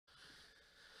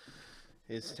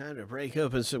It's time to break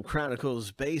open some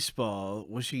Chronicles baseball.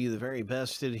 Wishing you the very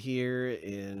best in here.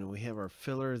 And we have our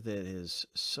filler that is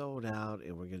sold out.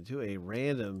 And we're going to do a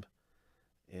random.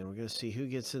 And we're going to see who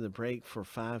gets in the break for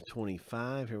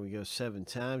 525. Here we go 7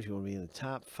 times. You want to be in the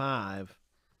top 5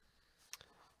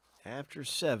 after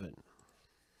 7.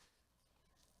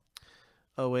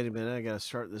 Oh, wait a minute. I got to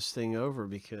start this thing over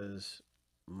because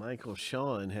Michael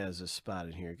Sean has a spot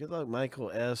in here. Good luck,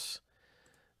 Michael S.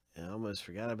 I almost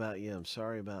forgot about you. I'm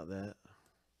sorry about that.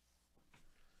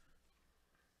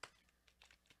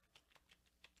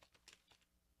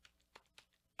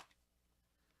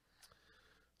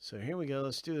 So here we go.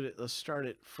 Let's do it. Let's start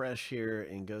it fresh here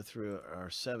and go through our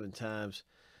 7 times.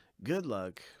 Good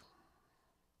luck.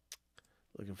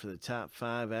 Looking for the top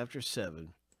 5 after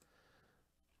 7.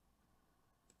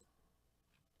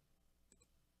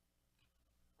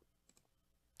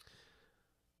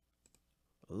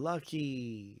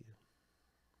 Lucky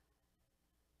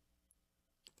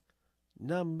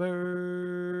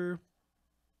number.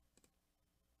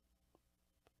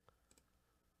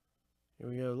 Here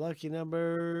we go. Lucky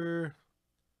number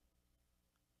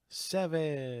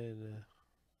 7.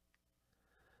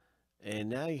 And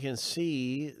now you can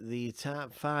see the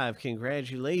top 5.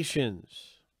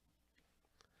 Congratulations.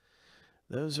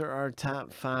 Those are our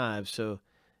top 5. So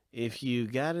if you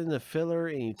got in the filler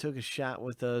and you took a shot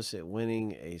with us at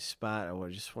winning a spot, I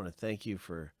just want to thank you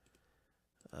for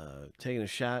taking a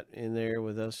shot in there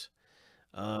with us.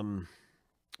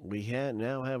 We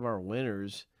now have our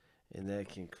winners, and that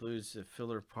concludes the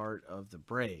filler part of the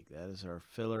break. That is our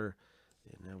filler,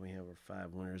 and now we have our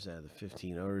 5 winners out of the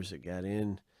 15 owners that got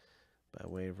in by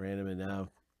way of random. And now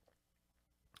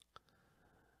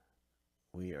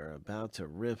we are about to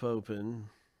rip open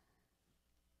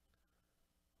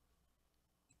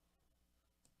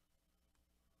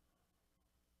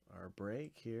our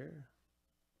break here.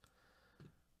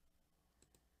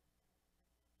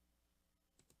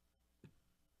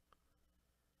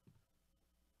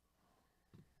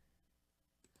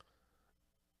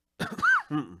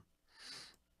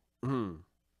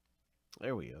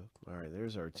 There we go. All right,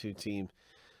 there's our 2 team.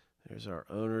 There's our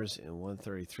owners in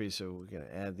 133. So we're going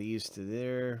to add these to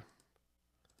there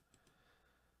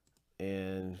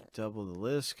and double the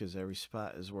list because every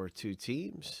spot is worth 2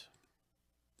 teams.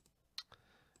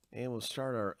 And we'll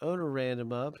start our owner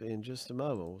random up in just a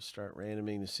moment. We'll start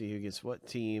randoming to see who gets what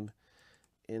team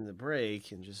in the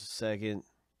break in just a second.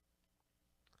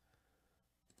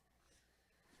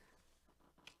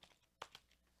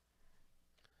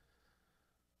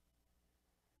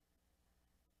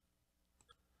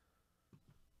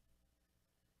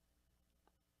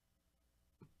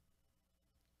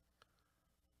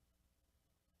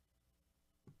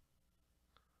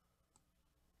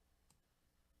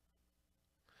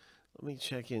 Let me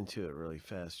check into it really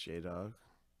fast, J-Dog.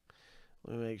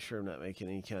 Let me make sure I'm not making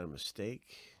any kind of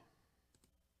mistake.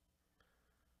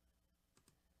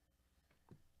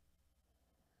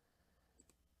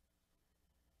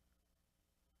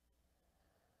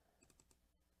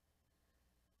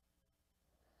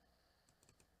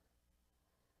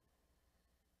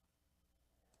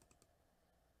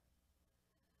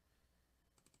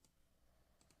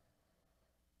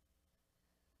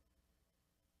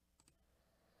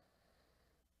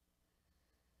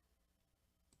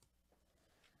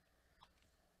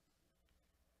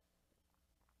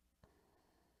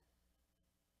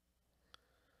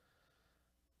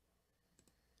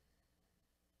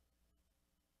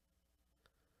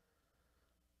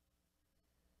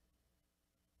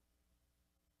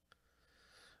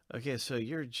 Okay, so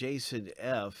you're Jason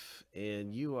F,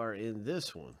 and you are in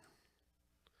this one.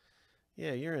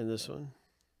 Yeah, you're in this one.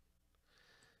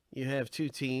 You have 2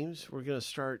 teams. We're going to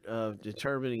start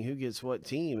determining who gets what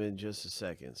team in just a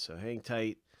second. So hang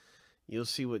tight. You'll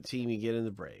see what team you get in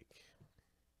the break.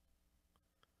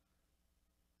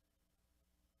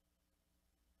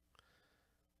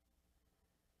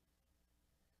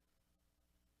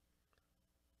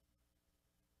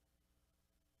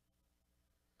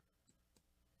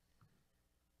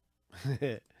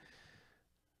 Yeah,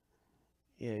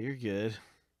 you're good.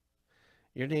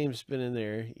 Your name's been in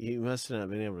there. You must have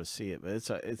not been able to see it, but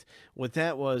it's what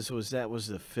that was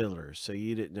the filler. So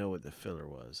you didn't know what the filler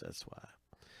was. That's why.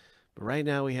 But right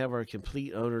now we have our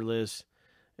complete owner list,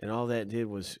 and all that did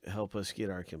was help us get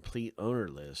our complete owner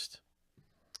list.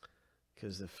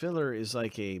 Because the filler is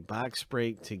like a box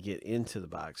break to get into the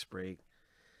box break.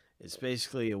 It's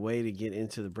basically a way to get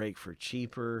into the break for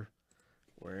cheaper,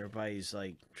 where everybody's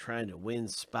like trying to win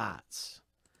spots.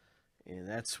 And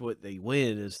that's what they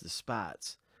win is the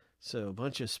spots. So a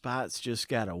bunch of spots just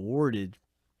got awarded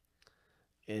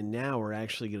and now we're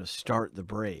actually going to start the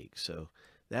break. So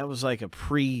that was like a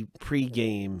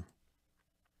pre-game.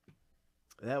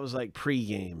 That was like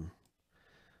pre-game.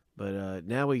 But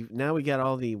now we got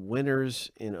all the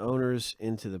winners and owners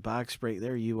into the box break.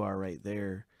 There you are right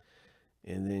there.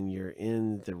 And then you're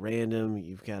in the random.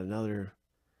 You've got another.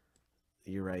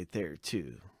 You're right there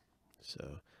too.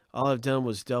 So all I've done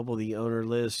was double the owner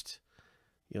list.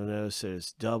 You'll notice that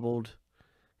it's doubled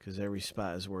because every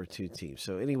spot is worth 2 teams.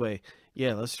 So anyway,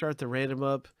 yeah, let's start the random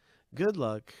up. Good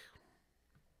luck.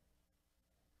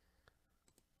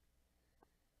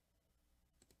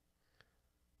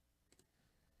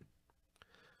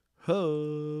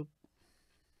 Ho.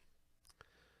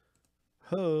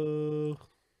 Ho.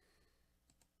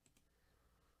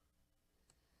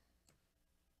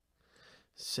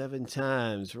 Seven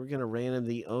times. We're going to random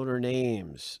the owner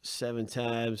names 7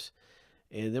 times.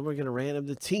 And then we're going to random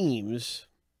the teams.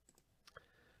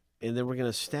 And then we're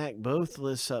going to stack both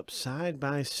lists up side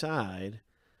by side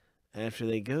after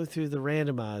they go through the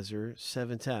randomizer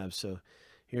 7 times. So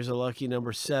here's a lucky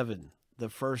number 7. The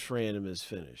first random is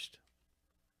finished.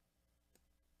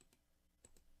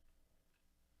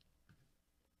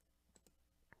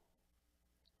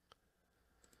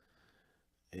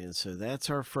 And so that's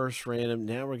our first random.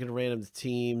 Now we're going to random the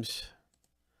teams.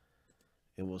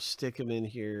 And we'll stick them in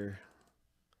here.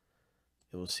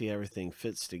 And we'll see everything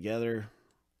fits together.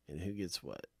 And who gets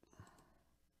what.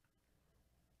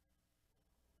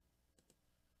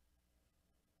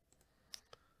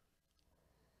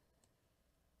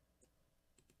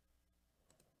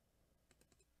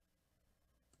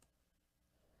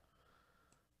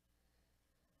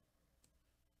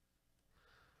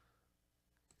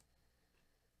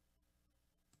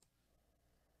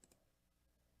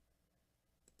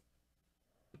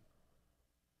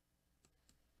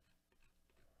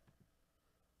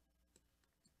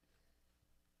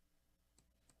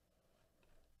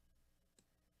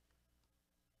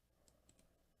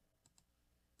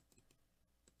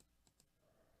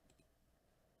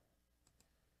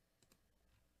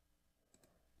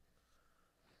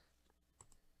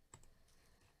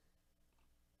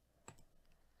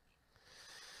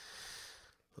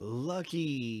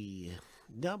 Lucky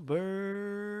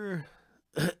number.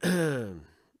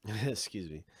 Excuse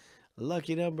me.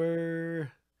 Lucky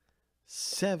number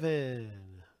 7.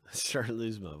 I started to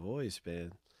lose my voice,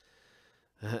 man.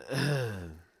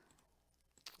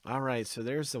 All right, so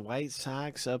there's the White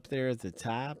Sox up there at the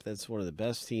top. That's one of the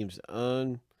best teams to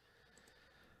own.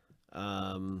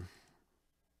 The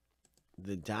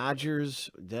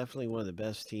Dodgers, definitely one of the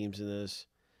best teams in this.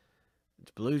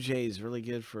 The Blue Jays, really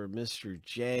good for Mr.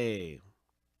 J.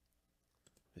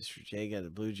 Mr. J got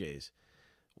the Blue Jays.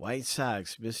 White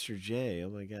Sox, Mr. J. Oh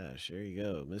my gosh, there you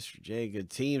go. Mr. J, good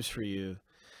teams for you.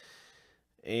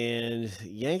 And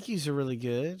Yankees are really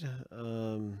good.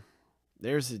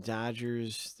 There's the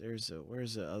Dodgers.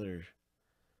 Where's the other,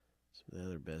 some of the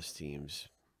other best teams?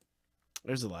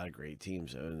 There's a lot of great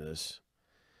teams owning this.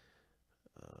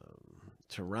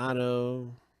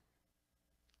 Toronto.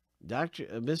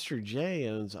 Mr. J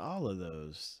owns all of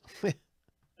those.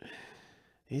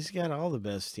 He's got all the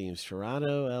best teams.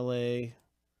 Toronto, LA,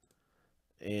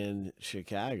 and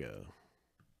Chicago.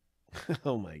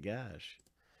 Oh my gosh.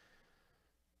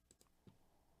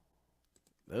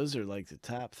 Those are like the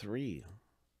top 3.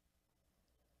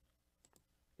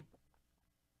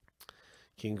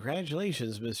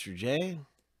 Congratulations, Mr. J.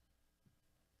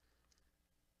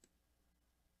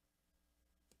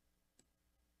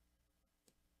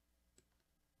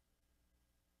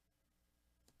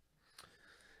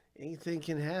 Anything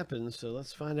can happen, so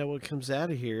let's find out what comes out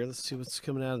of here. Let's see what's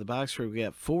coming out of the box. Where we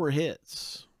got 4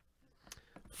 hits.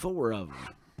 4 of them.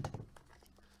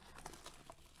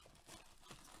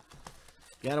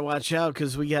 Got to watch out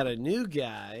because we got a new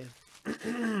guy.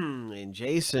 And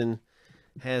Jason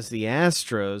has the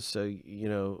Astros, so, you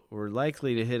know, we're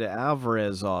likely to hit an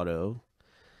Alvarez auto.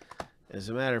 As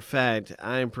a matter of fact,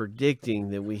 I'm predicting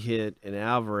that we hit an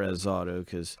Alvarez auto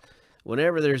because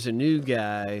whenever there's a new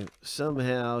guy,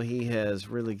 somehow he has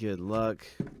really good luck.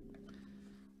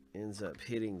 Ends up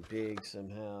hitting big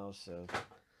somehow. So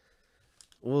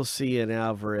we'll see an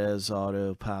Alvarez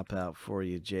auto pop out for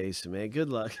you, Jason. Man, good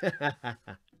luck.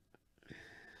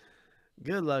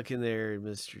 Good luck in there,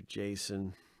 Mr.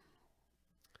 Jason.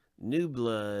 New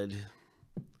blood.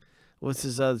 What's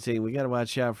this other team? We got to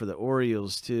watch out for the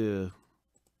Orioles, too.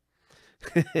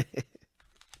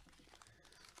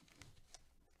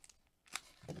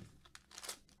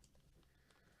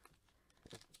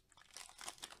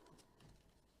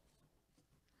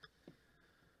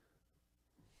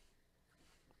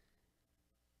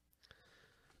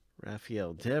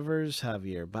 Rafael Devers,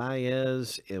 Javier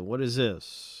Baez, and what is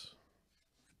this?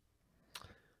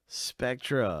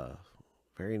 Spectra.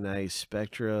 Very nice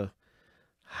Spectra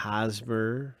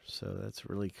Hosmer. So that's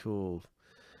really cool.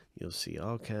 You'll see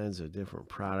all kinds of different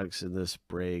products in this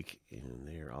break, and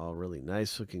they're all really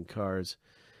nice looking cards.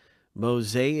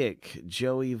 Mosaic,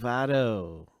 Joey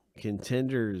Votto,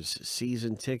 Contenders,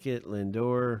 Season Ticket,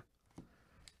 Lindor.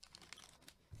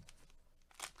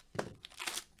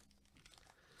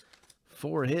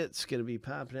 Four hits going to be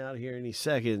popping out here any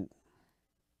second.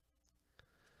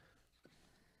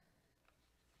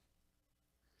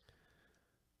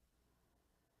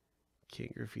 Ken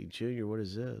Griffey Jr., what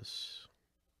is this?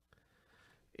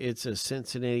 It's a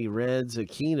Cincinnati Reds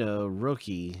Aquino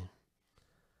rookie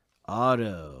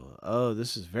auto. Oh,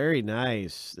 this is very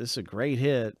nice. This is a great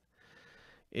hit.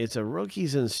 It's a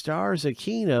Rookies and Stars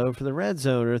Aquino for the Reds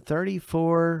owner,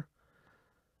 34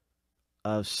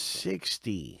 of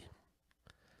 60.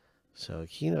 So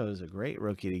Aquino is a great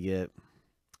rookie to get.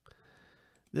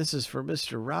 This is for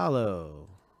Mr. Rollo.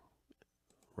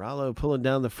 Rollo pulling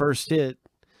down the first hit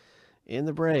in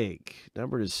the break.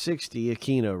 Numbered is 60,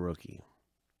 Aquino rookie.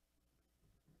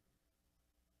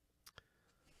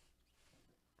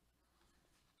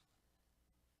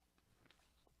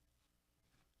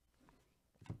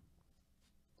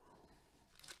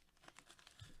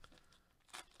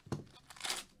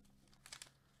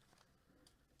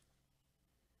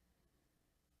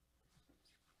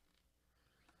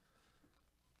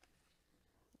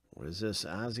 What is this?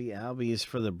 Ozzy Albies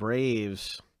for the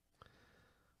Braves.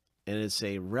 And it's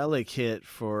a relic hit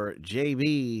for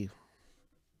JB.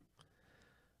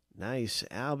 Nice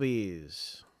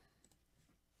Albies.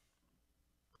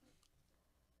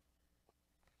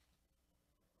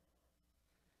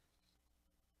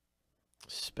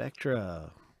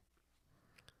 Spectra.